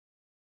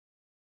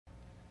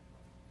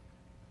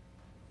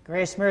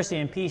Grace, mercy,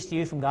 and peace to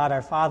you from God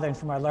our Father and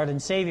from our Lord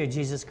and Savior,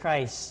 Jesus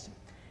Christ.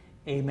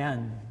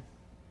 Amen.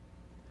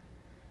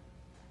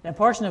 The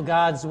portion of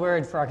God's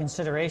Word for our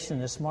consideration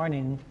this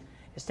morning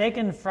is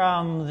taken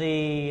from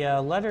the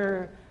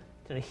letter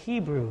to the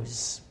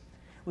Hebrews.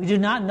 We do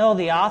not know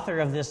the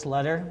author of this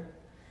letter,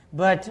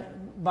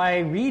 but by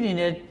reading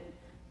it,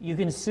 you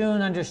can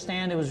soon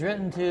understand it was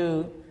written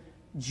to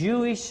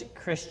Jewish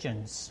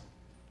Christians.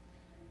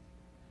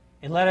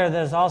 A letter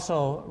that is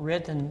also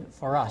written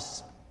for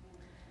us.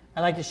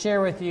 I'd like to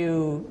share with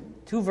you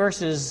two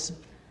verses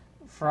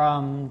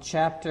from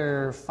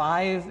chapter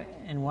 5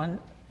 and one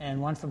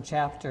from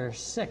chapter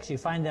 6. You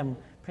find them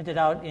printed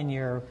out in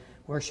your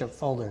worship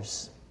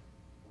folders.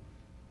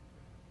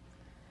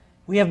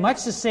 We have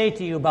much to say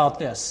to you about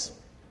this,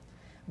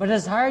 but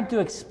it's hard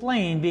to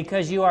explain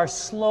because you are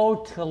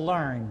slow to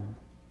learn.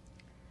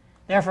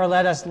 Therefore,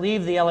 let us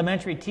leave the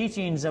elementary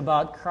teachings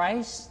about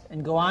Christ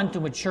and go on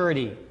to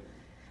maturity,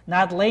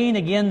 not laying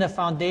again the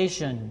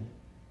foundation,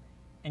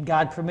 and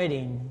God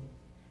permitting,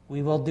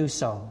 we will do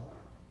so.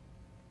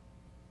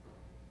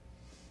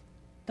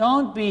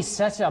 Don't be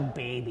such a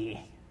baby.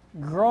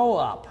 Grow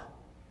up.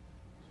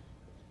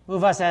 Who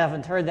of us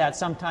haven't heard that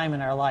sometime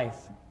in our life?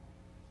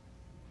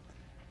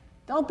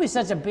 Don't be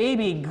such a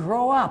baby.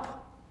 Grow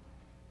up.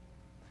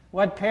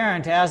 What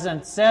parent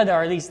hasn't said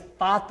or at least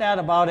thought that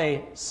about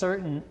a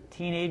certain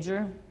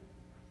teenager?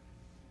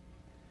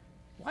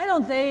 Why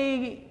don't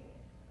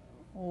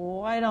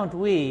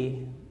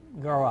we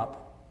grow up?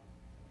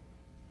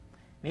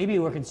 Maybe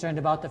we're concerned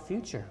about the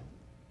future.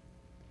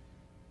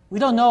 We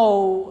don't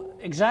know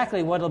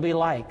exactly what it'll be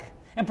like.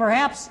 And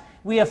perhaps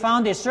we have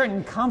found a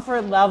certain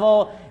comfort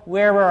level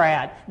where we're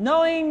at,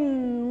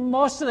 knowing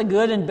most of the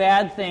good and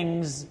bad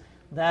things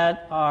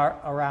that are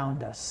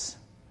around us.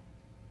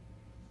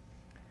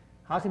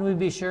 How can we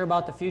be sure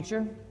about the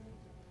future?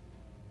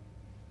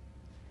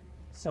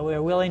 So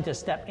we're willing to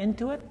step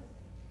into it?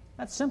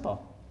 That's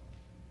simple.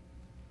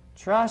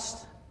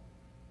 Trust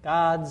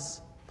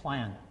God's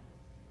plan.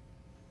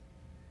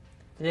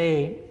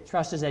 Today,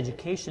 trust His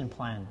education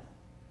plan.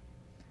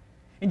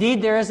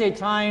 Indeed, there is a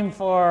time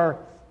for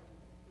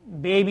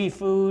baby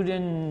food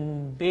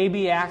and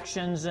baby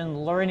actions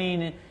and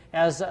learning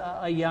as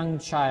a young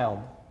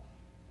child.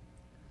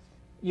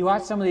 You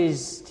watch some of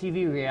these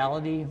TV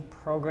reality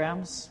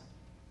programs.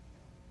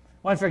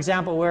 One, for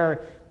example,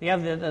 where they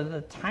have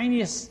the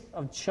tiniest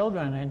of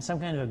children in some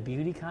kind of a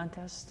beauty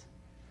contest.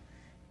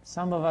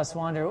 Some of us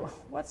wonder,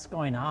 what's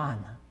going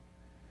on?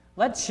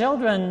 Let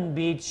children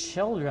be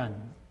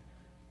children.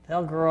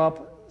 They'll grow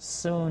up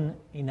soon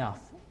enough.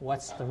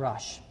 What's the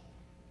rush?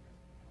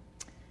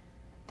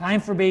 Time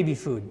for baby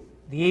food.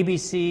 The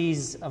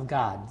ABCs of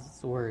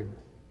God's Word.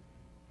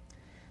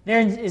 There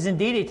is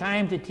indeed a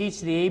time to teach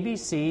the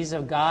ABCs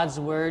of God's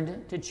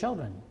Word to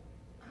children.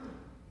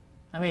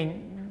 I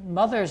mean,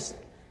 mothers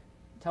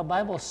tell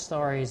Bible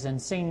stories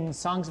and sing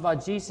songs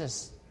about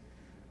Jesus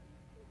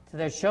to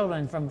their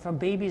children from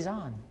babies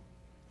on.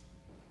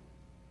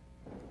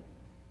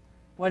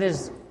 What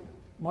is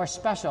more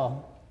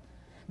special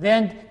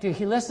than to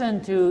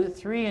listen to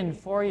 3- and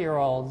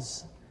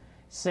 4-year-olds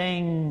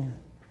sing,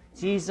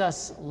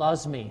 Jesus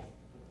loves me,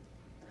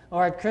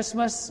 or at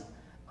Christmas,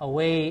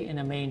 Away in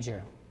a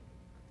Manger?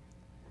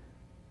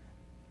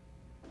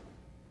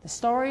 The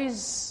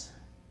stories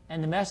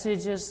and the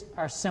messages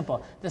are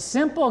simple. The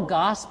simple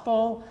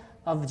gospel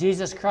of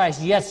Jesus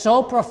Christ, yet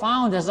so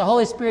profound as the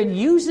Holy Spirit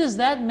uses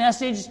that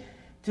message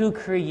to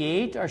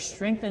create or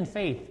strengthen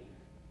faith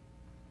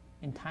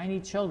in tiny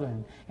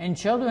children and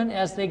children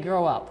as they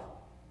grow up.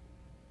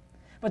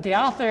 But the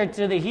author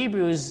to the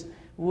Hebrews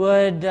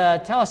would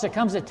tell us there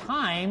comes a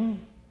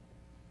time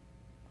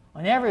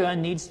when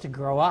everyone needs to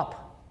grow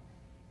up.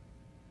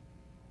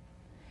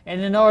 And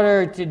in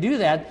order to do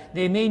that,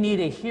 they may need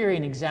a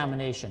hearing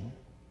examination.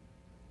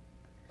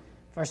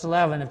 Verse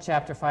 11 of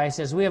chapter 5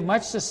 says, we have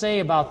much to say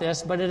about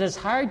this, but it is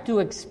hard to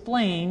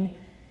explain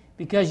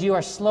because you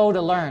are slow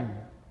to learn.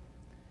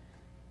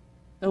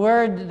 The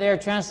word there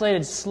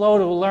translated slow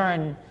to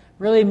learn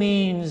really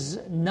means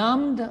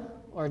numbed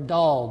or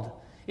dulled.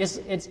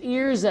 It's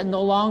ears that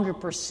no longer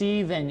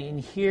perceive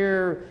and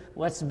hear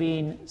what's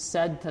being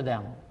said to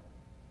them.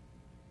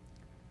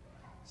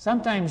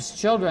 Sometimes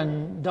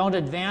children don't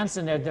advance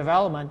in their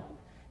development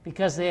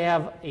because they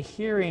have a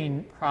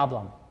hearing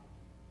problem.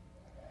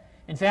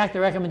 In fact, the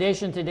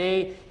recommendation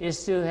today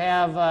is to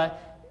have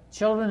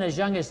children as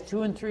young as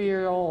 2- and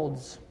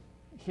 3-year-olds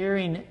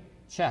hearing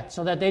checked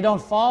so that they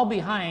don't fall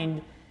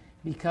behind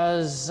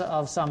because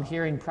of some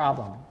hearing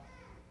problem.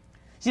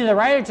 See, the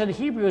writer to the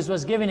Hebrews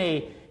was giving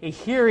a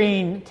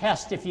hearing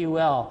test, if you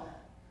will,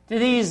 to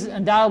these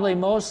undoubtedly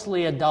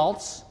mostly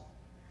adults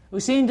who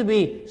seem to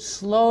be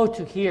slow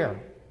to hear.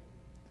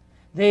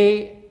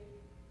 They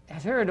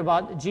had heard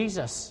about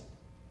Jesus,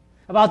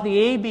 about the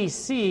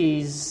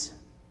ABCs,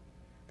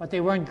 but they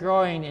weren't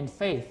growing in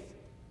faith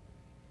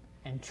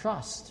and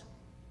trust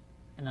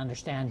and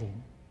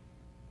understanding.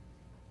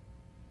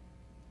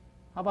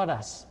 How about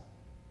us?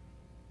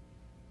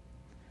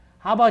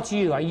 How about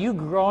you? Are you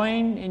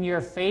growing in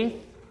your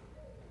faith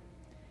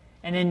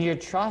and in your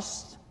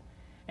trust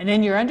and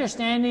in your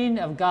understanding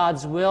of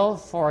God's will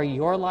for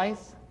your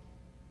life?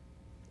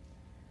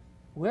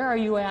 Where are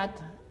you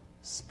at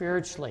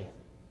spiritually?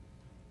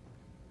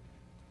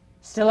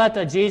 Still at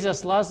the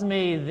Jesus loves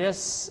me,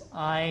 this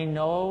I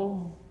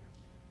know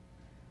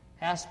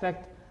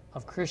aspect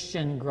of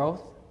Christian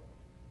growth?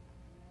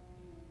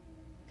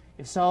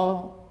 If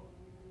so,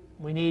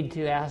 we need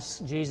to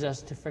ask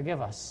Jesus to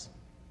forgive us,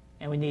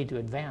 and we need to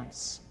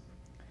advance.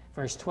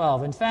 Verse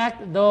 12, in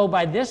fact, though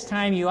by this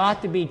time you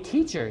ought to be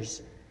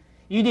teachers,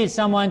 you need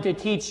someone to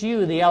teach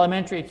you the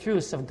elementary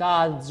truths of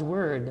God's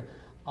Word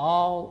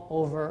all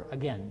over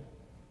again.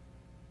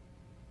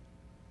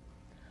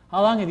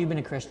 How long have you been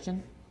a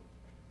Christian?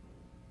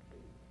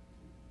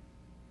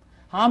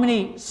 How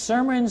many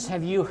sermons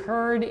have you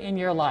heard in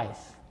your life?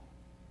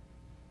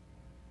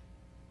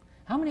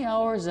 How many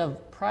hours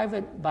of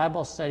private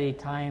Bible study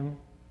time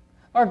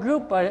or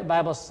group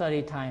Bible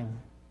study time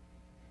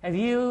have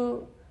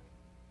you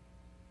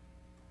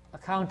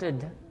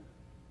accounted?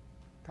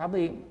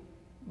 Probably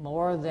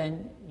more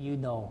than you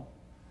know.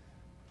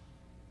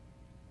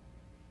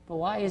 But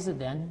why is it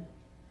then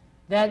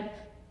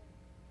that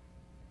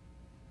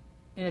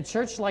in a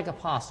church like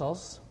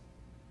Apostles,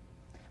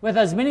 with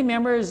as many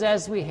members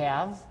as we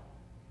have,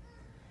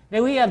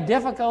 that we have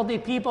difficulty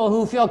people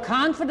who feel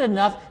confident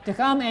enough to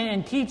come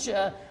and teach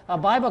a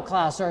Bible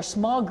class or a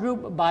small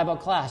group Bible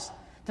class,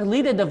 to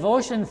lead a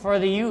devotion for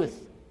the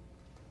youth,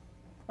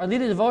 or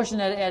lead a devotion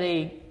at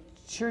a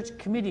church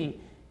committee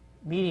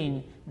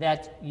meeting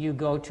that you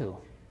go to?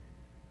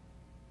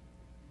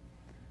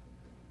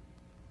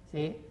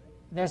 See,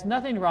 there's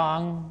nothing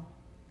wrong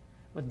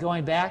with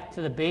going back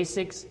to the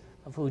basics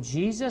of who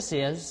Jesus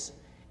is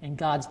in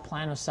God's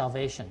plan of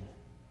salvation.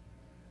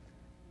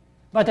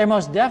 But there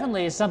most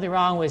definitely is something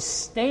wrong with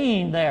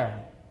staying there.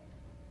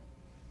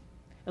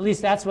 At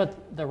least that's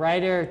what the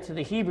writer to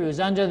the Hebrews,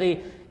 under the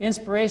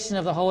inspiration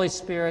of the Holy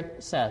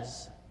Spirit,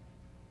 says.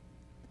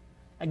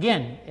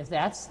 Again, if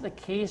that's the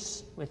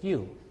case with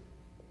you,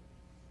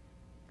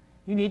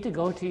 you need to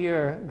go to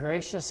your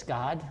gracious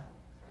God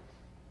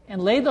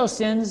and lay those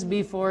sins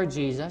before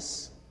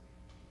Jesus,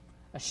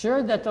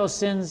 assured that those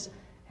sins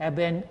have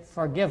been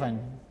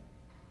forgiven,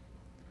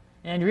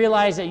 and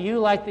realize that you,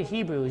 like the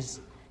Hebrews,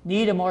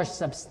 need a more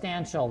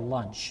substantial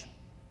lunch.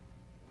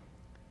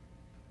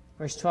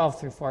 Verse 12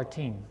 through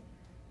 14.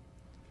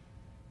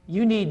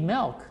 You need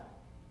milk,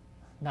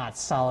 not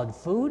solid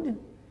food.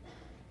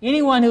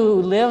 Anyone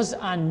who lives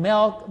on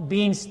milk,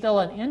 being still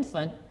an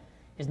infant,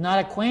 is not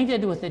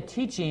acquainted with the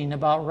teaching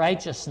about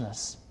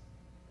righteousness.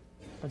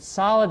 But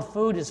solid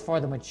food is for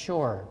the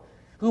mature,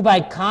 who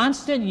by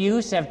constant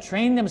use have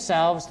trained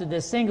themselves to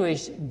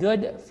distinguish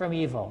good from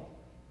evil.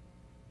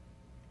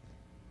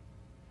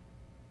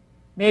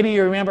 Maybe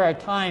you remember a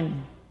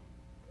time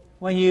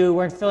when you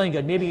weren't feeling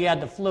good. Maybe you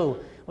had the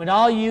flu, when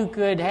all you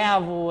could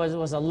have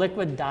was a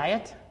liquid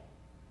diet.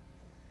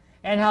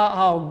 And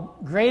how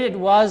great it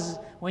was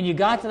when you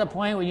got to the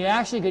point when you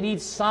actually could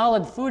eat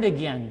solid food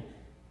again.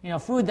 You know,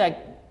 food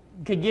that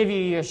could give you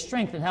your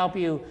strength and help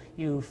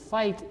you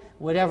fight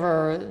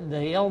whatever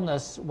the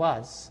illness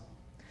was.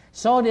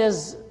 So it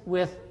is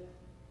with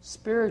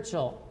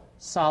spiritual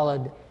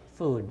solid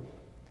food.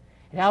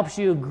 It helps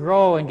you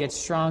grow and get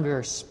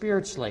stronger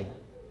spiritually.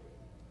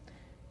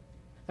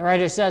 The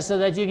writer says, so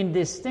that you can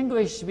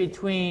distinguish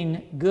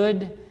between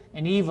good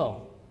and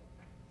evil.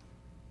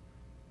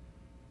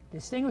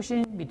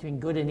 Distinguishing between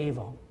good and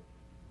evil.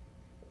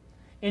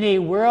 In a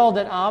world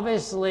that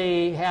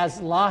obviously has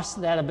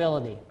lost that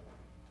ability.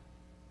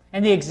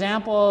 And the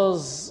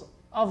examples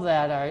of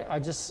that are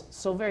just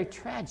so very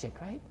tragic,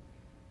 right?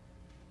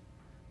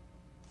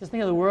 Just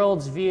think of the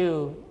world's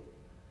view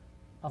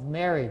of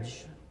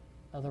marriage,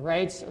 of the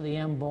rights of the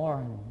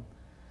unborn,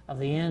 of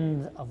the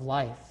end of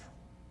life.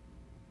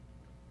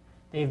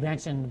 They've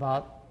mentioned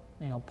about,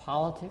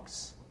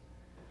 politics.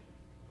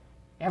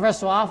 Ever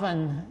so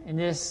often in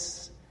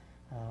this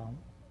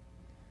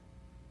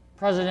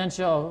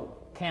presidential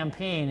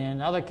campaign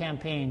and other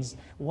campaigns,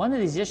 one of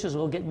these issues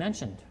will get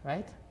mentioned,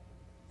 right?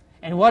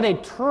 And what a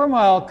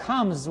turmoil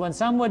comes when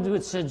someone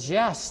would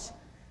suggest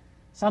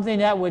something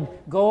that would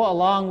go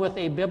along with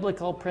a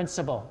biblical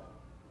principle.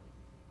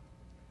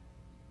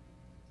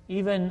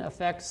 Even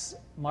affects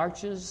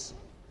marches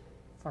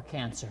for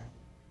cancer.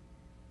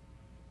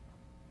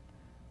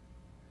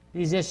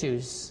 These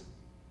issues,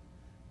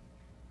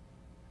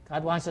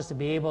 God wants us to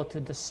be able to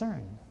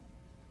discern,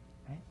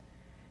 right?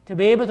 To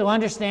be able to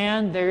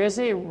understand there is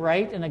a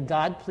right and a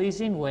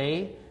God-pleasing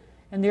way,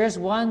 and there is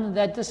one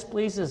that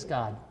displeases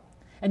God.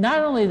 And not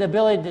only the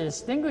ability to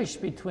distinguish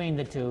between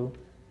the two,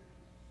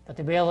 but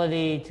the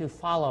ability to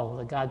follow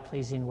the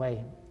God-pleasing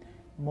way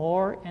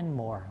more and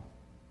more.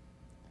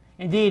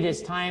 Indeed,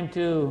 it's time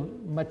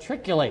to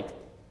matriculate,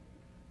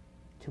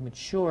 to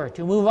mature,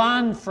 to move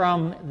on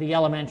from the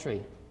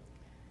elementary.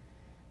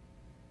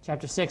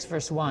 Chapter 6,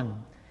 verse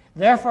 1.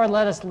 Therefore,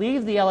 let us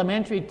leave the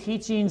elementary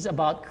teachings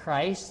about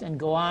Christ and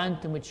go on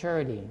to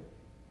maturity.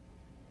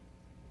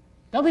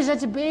 Don't be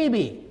such a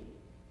baby.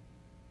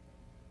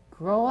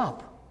 Grow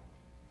up.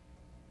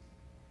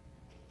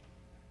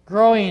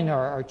 growing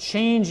or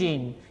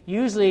changing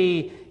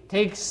usually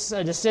takes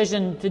a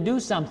decision to do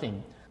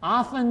something.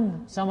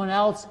 Often someone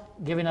else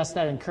giving us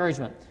that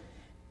encouragement.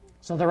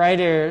 So the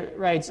writer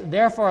writes,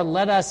 therefore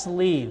let us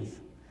leave.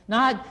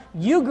 Not,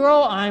 you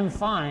grow, I'm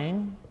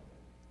fine.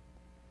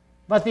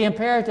 But the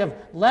imperative,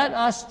 let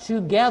us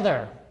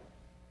together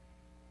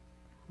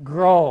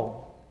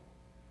grow.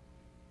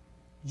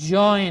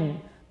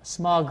 Join a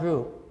small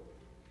group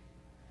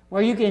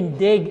where you can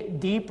dig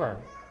deeper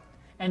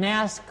and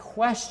ask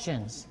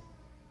questions.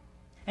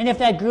 And if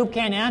that group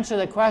can't answer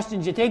the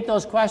questions, you take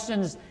those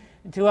questions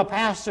to a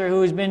pastor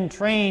who has been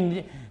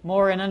trained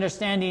more in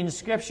understanding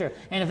Scripture.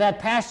 And if that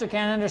pastor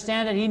can't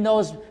understand it, he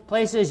knows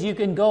places you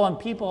can go and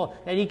people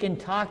that he can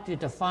talk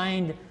to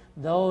find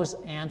those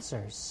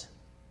answers.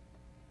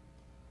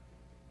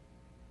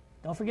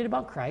 Don't forget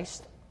about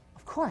Christ.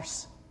 Of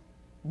course.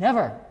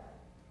 Never.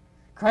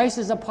 Christ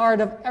is a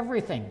part of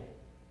everything.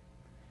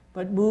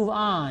 But move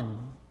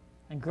on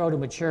and grow to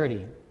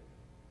maturity.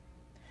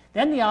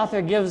 Then the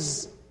author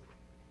gives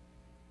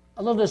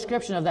a little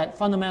description of that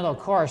fundamental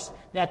course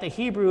that the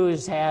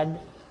Hebrews had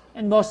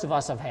and most of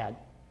us have had.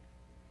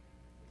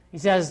 He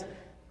says,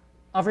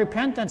 of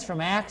repentance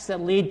from acts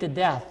that lead to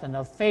death, and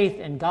of faith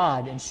in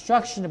God,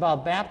 instruction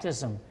about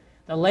baptism,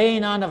 the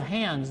laying on of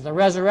hands, the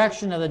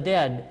resurrection of the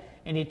dead,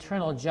 and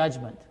eternal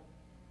judgment.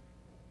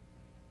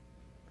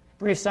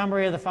 Brief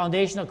summary of the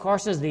foundational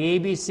courses, the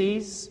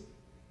ABCs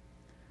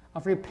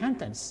of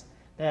repentance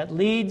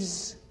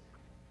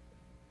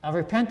of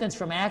repentance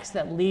from acts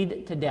that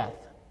lead to death.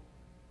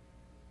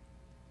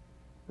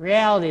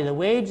 Reality, the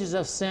wages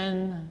of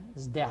sin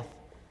is death,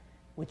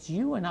 which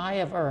you and I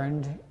have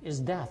earned is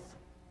death.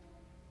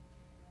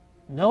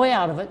 No way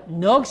out of it,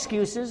 no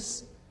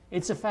excuses,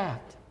 it's a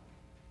fact.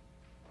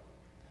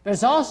 But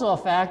it's also a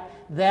fact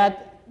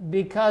that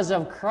because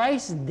of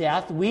Christ's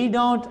death, we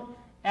don't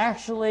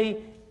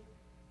actually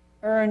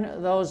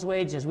earn those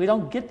wages. We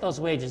don't get those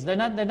wages. They're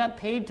not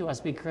paid to us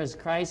because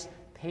Christ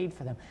paid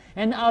for them.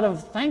 And out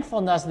of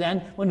thankfulness then,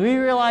 when we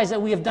realize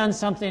that we have done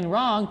something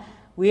wrong,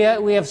 we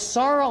have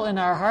sorrow in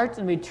our hearts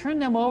and we turn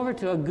them over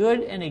to a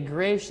good and a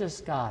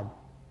gracious God.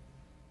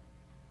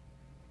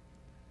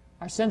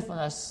 Our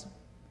sinfulness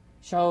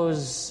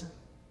shows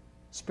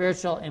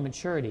spiritual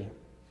immaturity.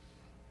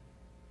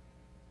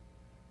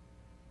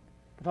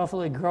 But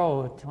hopefully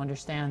grow to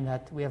understand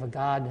that we have a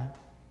God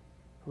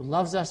who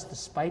loves us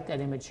despite that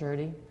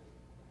immaturity.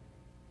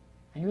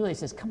 And he really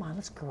says, come on,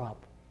 let's grow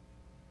up.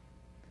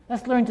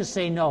 Let's learn to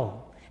say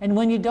no. And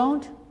when you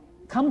don't,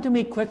 come to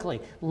me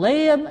quickly.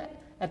 Lay them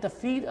at the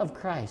feet of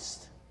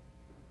Christ.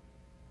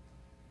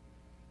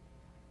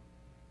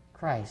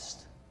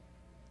 Christ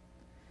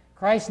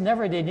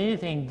never did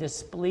anything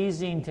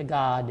displeasing to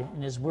God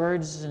in his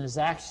words, in his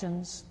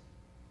actions,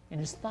 in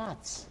his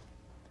thoughts.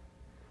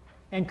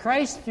 And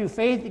Christ, through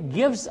faith,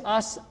 gives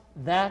us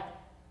that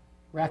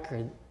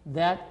record,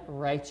 that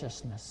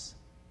righteousness.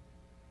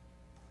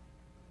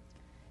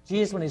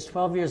 Jesus, when he was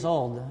 12 years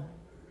old,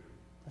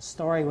 a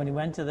story when he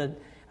went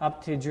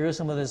up to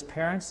Jerusalem with his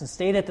parents and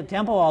stayed at the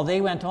temple while they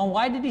went home.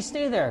 Why did he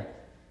stay there?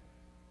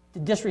 To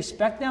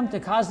disrespect them? To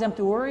cause them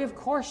to worry? Of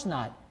course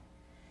not.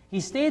 He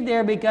stayed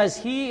there because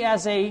he,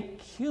 as a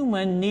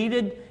human,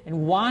 needed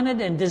and wanted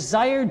and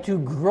desired to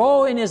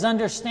grow in his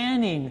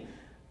understanding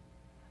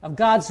of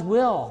God's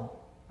will,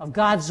 of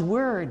God's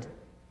word,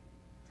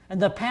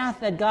 and the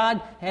path that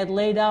God had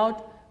laid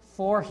out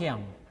for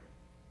him.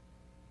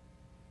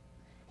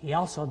 He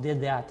also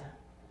did that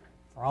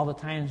for all the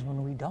times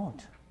when we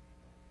don't.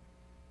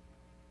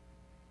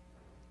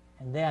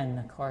 And then,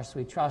 of course,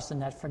 we trust in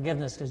that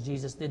forgiveness because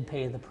Jesus did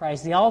pay the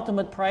price, the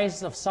ultimate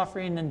price of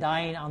suffering and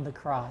dying on the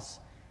cross,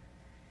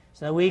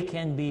 so that we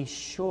can be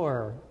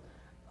sure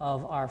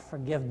of our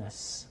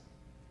forgiveness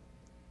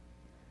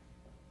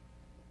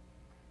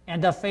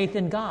and of faith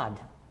in God.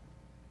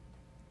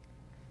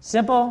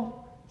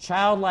 Simple,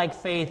 childlike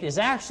faith is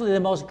actually the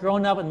most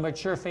grown-up and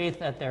mature faith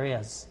that there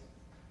is,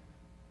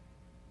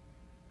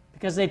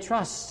 because they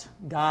trust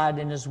God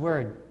and his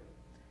word.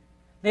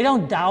 They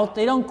don't doubt,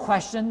 they don't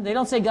question, they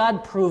don't say,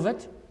 God, prove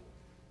it,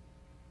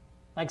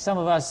 like some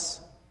of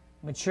us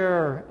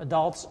mature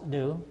adults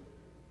do.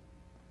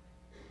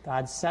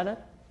 God said it.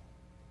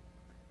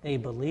 They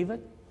believe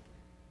it.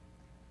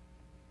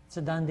 It's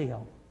a done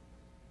deal.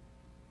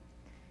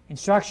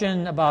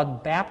 Instruction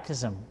about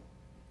baptism.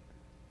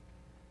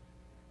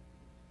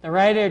 The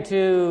writer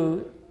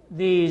to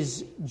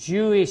these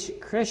Jewish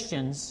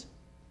Christians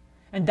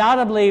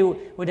undoubtedly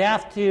would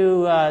have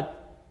to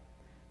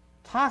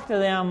talk to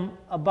them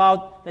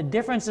about the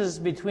differences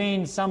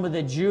between some of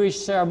the Jewish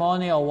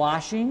ceremonial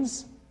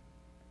washings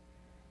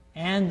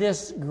and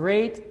this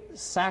great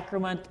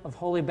sacrament of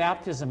holy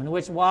baptism, in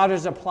which water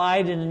is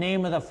applied in the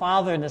name of the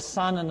Father and the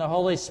Son and the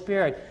Holy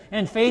Spirit,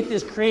 and faith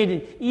is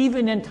created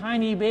even in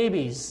tiny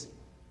babies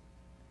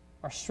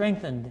or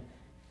strengthened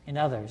in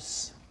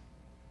others.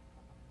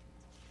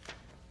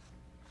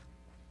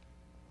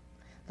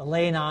 The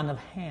laying on of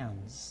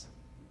hands.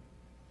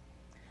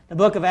 The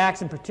book of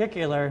Acts in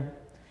particular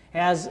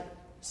has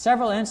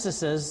several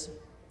instances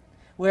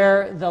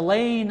where the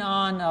laying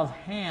on of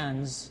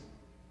hands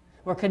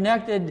were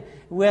connected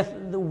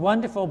with the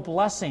wonderful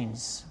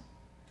blessings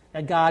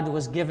that God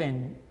was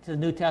giving to the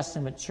New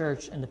Testament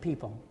church and the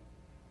people.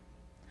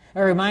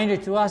 A reminder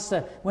to us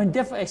that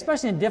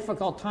especially in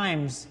difficult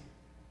times,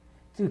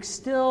 to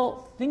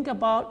still think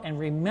about and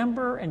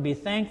remember and be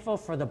thankful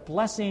for the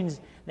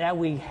blessings that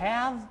we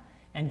have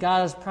and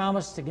God has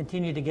promised to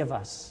continue to give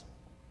us.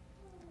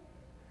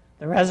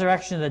 The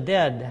resurrection of the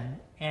dead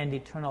and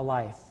eternal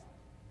life.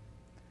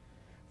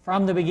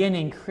 From the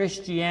beginning,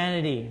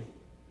 Christianity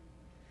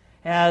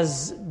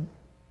has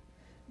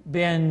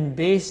been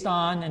based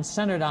on and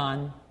centered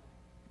on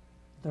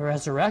the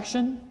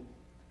resurrection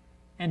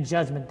and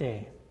judgment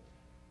day.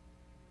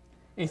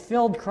 A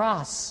filled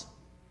cross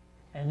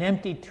and an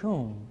empty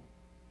tomb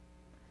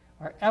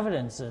are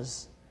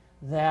evidences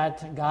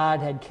that God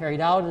had carried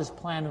out his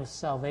plan of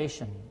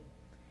salvation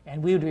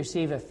and we would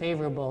receive a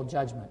favorable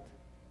judgment.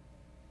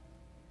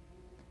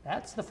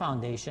 That's the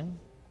foundation.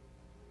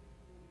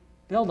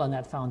 Build on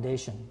that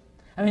foundation.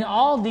 I mean,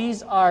 all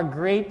these are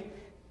great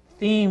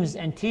themes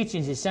and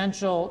teachings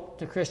essential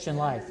to Christian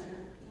life.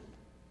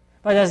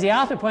 But as the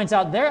author points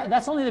out,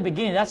 that's only the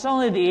beginning. That's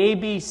only the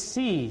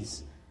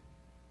ABCs.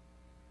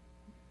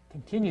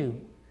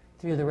 Continue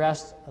through the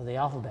rest of the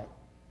alphabet.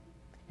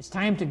 It's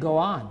time to go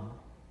on.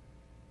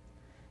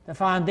 The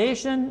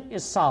foundation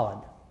is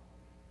solid.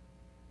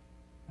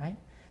 Right?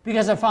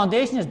 Because the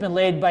foundation has been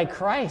laid by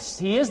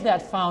Christ. He is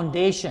that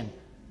foundation.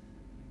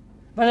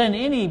 But in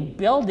any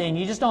building,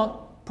 you just don't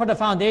put a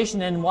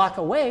foundation and walk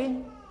away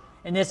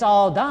and it's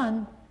all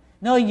done.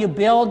 No, you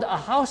build a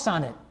house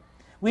on it.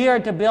 We are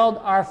to build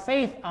our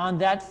faith on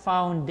that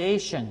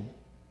foundation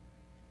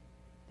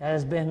that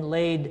has been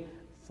laid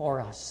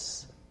for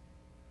us.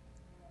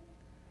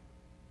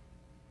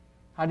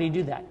 How do you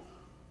do that?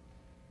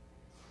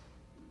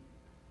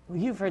 Well,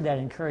 you've heard that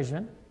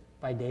encouragement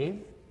by Dave.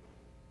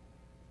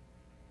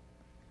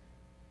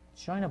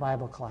 Join a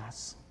Bible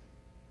class.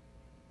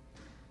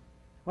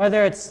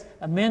 Whether it's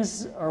a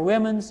men's or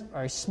women's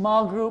or a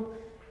small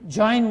group,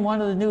 join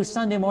one of the new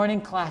Sunday morning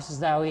classes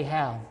that we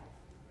have.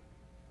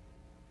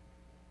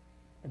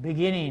 The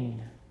beginning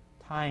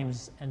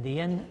times and the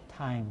end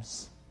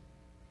times.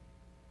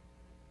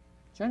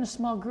 Join a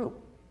small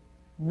group.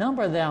 A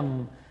number of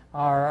them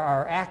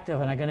are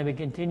active and are going to be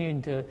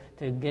continuing to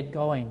get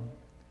going.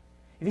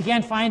 If you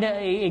can't find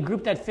a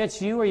group that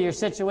fits you or your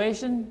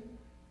situation,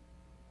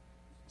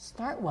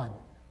 start one.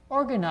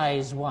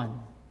 Organize one.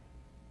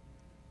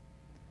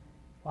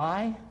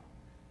 Why?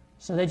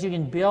 So that you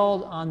can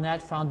build on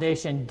that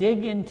foundation.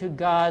 Dig into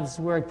God's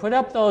Word. Put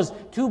up those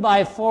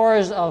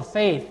 2x4s of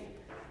faith.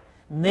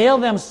 Nail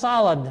them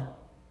solid.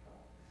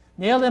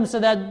 Nail them so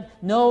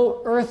that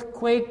no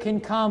earthquake can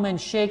come and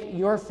shake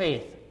your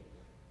faith.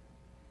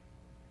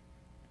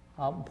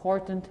 How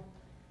important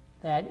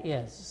that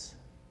is.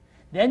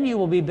 Then you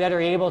will be better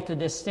able to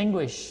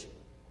distinguish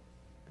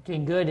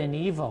between good and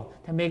evil,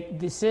 to make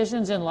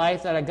decisions in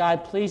life that are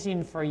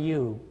God-pleasing for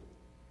you.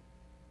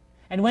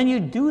 And when you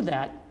do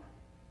that,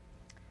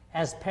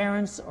 as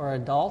parents or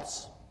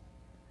adults,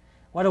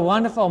 what a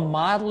wonderful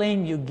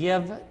modeling you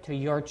give to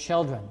your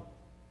children.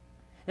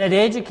 That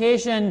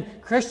education,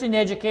 Christian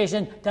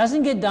education,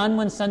 doesn't get done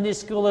when Sunday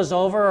school is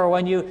over or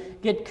when you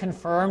get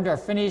confirmed or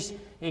finish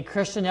a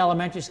Christian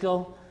elementary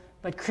school.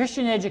 But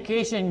Christian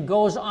education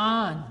goes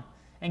on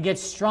and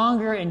gets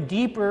stronger and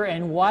deeper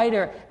and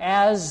wider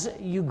as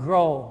you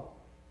grow.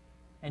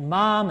 And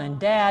mom and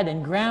dad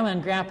and grandma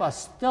and grandpa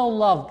still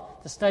love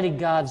to study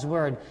God's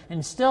Word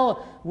and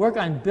still work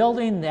on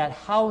building that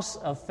house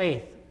of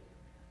faith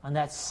on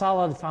that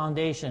solid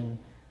foundation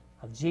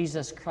of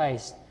Jesus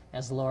Christ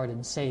as Lord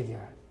and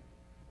Savior.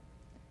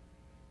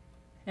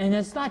 And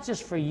it's not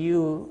just for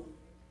you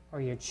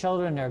or your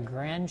children or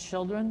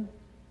grandchildren,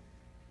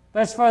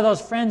 but it's for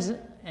those friends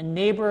and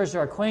neighbors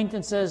or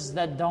acquaintances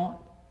that don't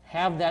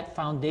have that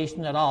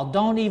foundation at all,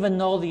 don't even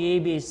know the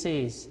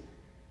ABCs.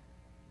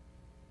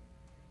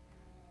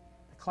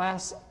 The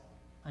class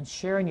on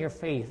sharing your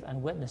faith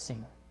and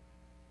witnessing.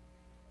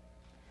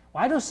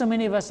 Why do so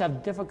many of us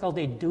have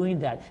difficulty doing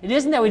that? It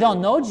isn't that we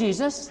don't know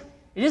Jesus.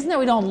 It isn't that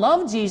we don't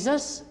love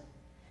Jesus.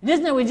 It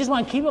isn't that we just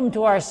want to keep him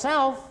to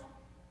ourselves.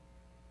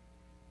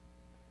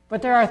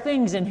 But there are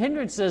things and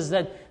hindrances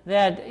that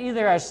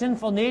either our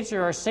sinful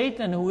nature or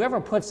Satan,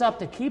 whoever puts up,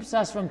 that keeps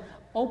us from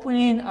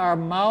opening our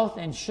mouth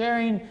and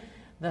sharing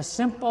the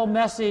simple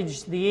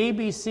message, the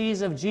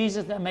ABCs of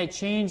Jesus that may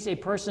change a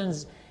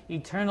person's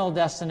eternal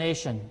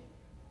destination.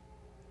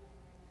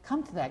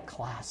 Come to that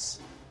class.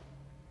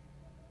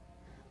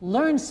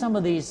 Learn some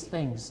of these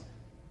things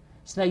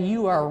so that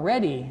you are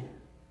ready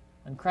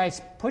when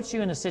Christ puts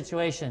you in a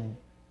situation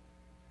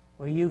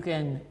where you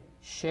can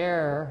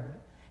share.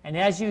 And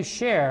as you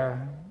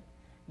share,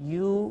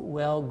 you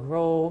will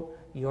grow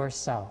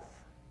yourself.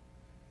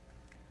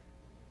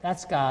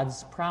 That's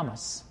God's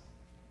promise.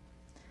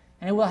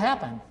 And it will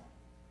happen.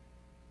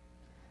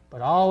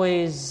 But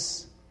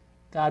always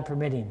God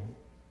permitting.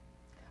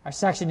 Our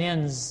section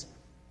ends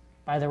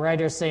by the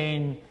writer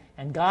saying,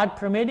 and God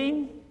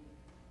permitting,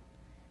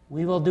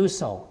 we will do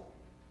so.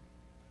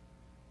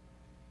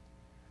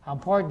 how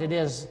important it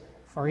is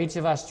for each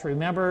of us to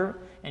remember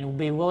and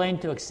be willing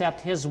to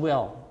accept His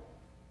will.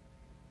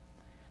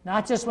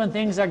 Not just when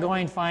things are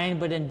going fine,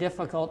 but in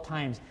difficult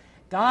times.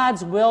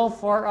 God's will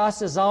for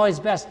us is always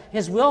best.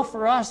 His will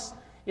for us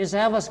is to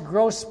have us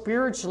grow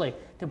spiritually,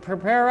 to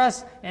prepare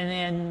us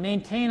and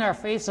maintain our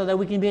faith so that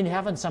we can be in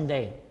heaven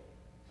someday.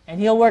 And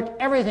He'll work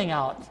everything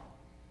out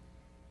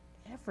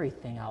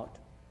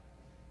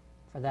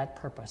for that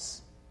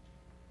purpose.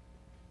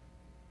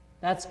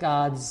 That's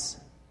God's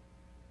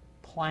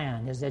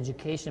plan, His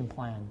education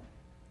plan.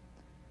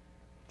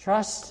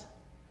 Trust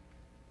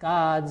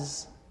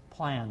God's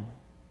plan.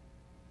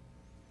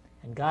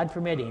 And God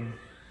permitting,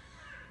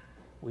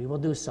 we will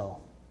do so.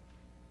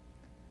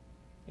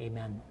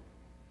 Amen.